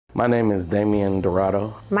My name is Damian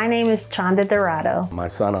Dourado. My name is Chanda Dourado. My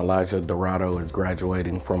son Elijah Dourado is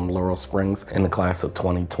graduating from Laurel Springs in the class of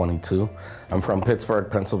 2022. I'm from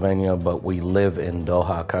Pittsburgh, Pennsylvania, but we live in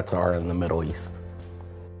Doha, Qatar in the Middle East.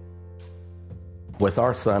 With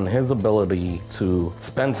our son, his ability to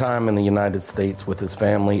spend time in the United States with his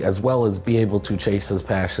family, as well as be able to chase his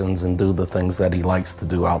passions and do the things that he likes to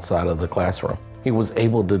do outside of the classroom. He was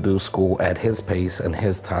able to do school at his pace and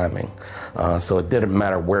his timing, so it didn't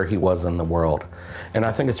matter where he was in the world. And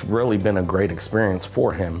I think it's really been a great experience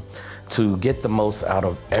for him to get the most out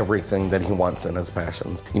of everything that he wants in his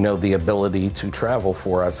passions. You know, the ability to travel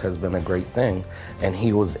for us has been a great thing, and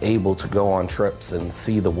he was able to go on trips and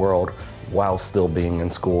see the world while still being in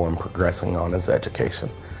school and progressing on his education.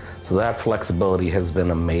 So that flexibility has been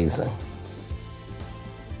amazing.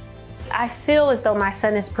 I feel as though my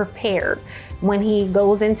son is prepared when he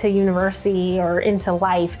goes into university or into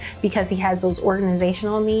life because he has those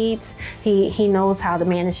organizational needs. He knows how to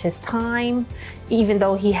manage his time, even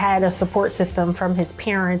though he had a support system from his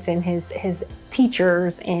parents and his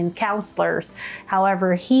teachers and counselors.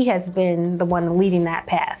 However, he has been the one leading that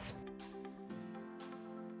path.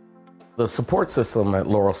 The support system at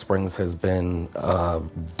Laurel Springs has been a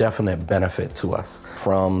definite benefit to us.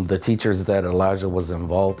 From the teachers that Elijah was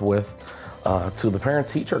involved with, to the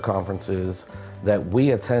parent-teacher conferences that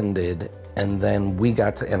we attended, and then we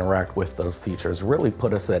got to interact with those teachers, really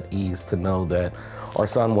put us at ease to know that our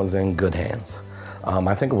son was in good hands.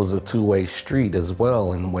 I think it was a two-way street as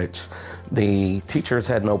well, in which the teachers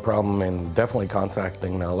had no problem in definitely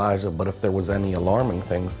contacting Elijah, but if there was any alarming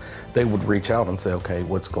things, they would reach out and say, okay,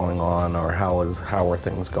 what's going on, or how are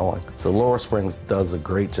things going? So Laurel Springs does a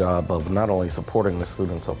great job of not only supporting the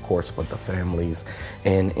students, of course, but the families,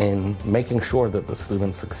 and in making sure that the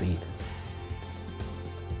students succeed.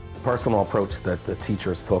 The personal approach that the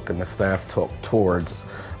teachers took and the staff took towards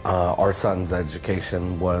our son's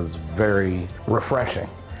education was very refreshing,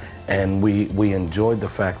 and we enjoyed the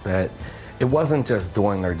fact that it wasn't just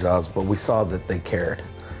doing their jobs, but we saw that they cared,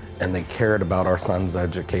 and they cared about our son's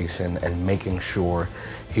education and making sure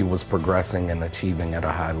he was progressing and achieving at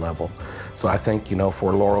a high level. So I think, you know,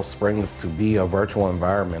 for Laurel Springs to be a virtual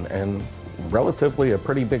environment and relatively a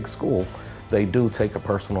pretty big school, they do take a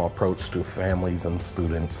personal approach to families and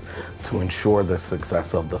students to ensure the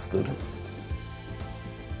success of the student.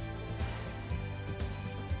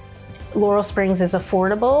 Laurel Springs is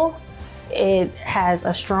affordable. It has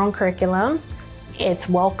a strong curriculum. It's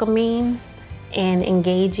welcoming and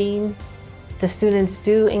engaging. The students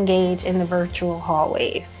do engage in the virtual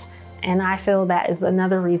hallways. And I feel that is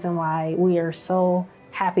another reason why we are so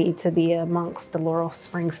happy to be amongst the Laurel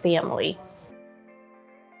Springs family.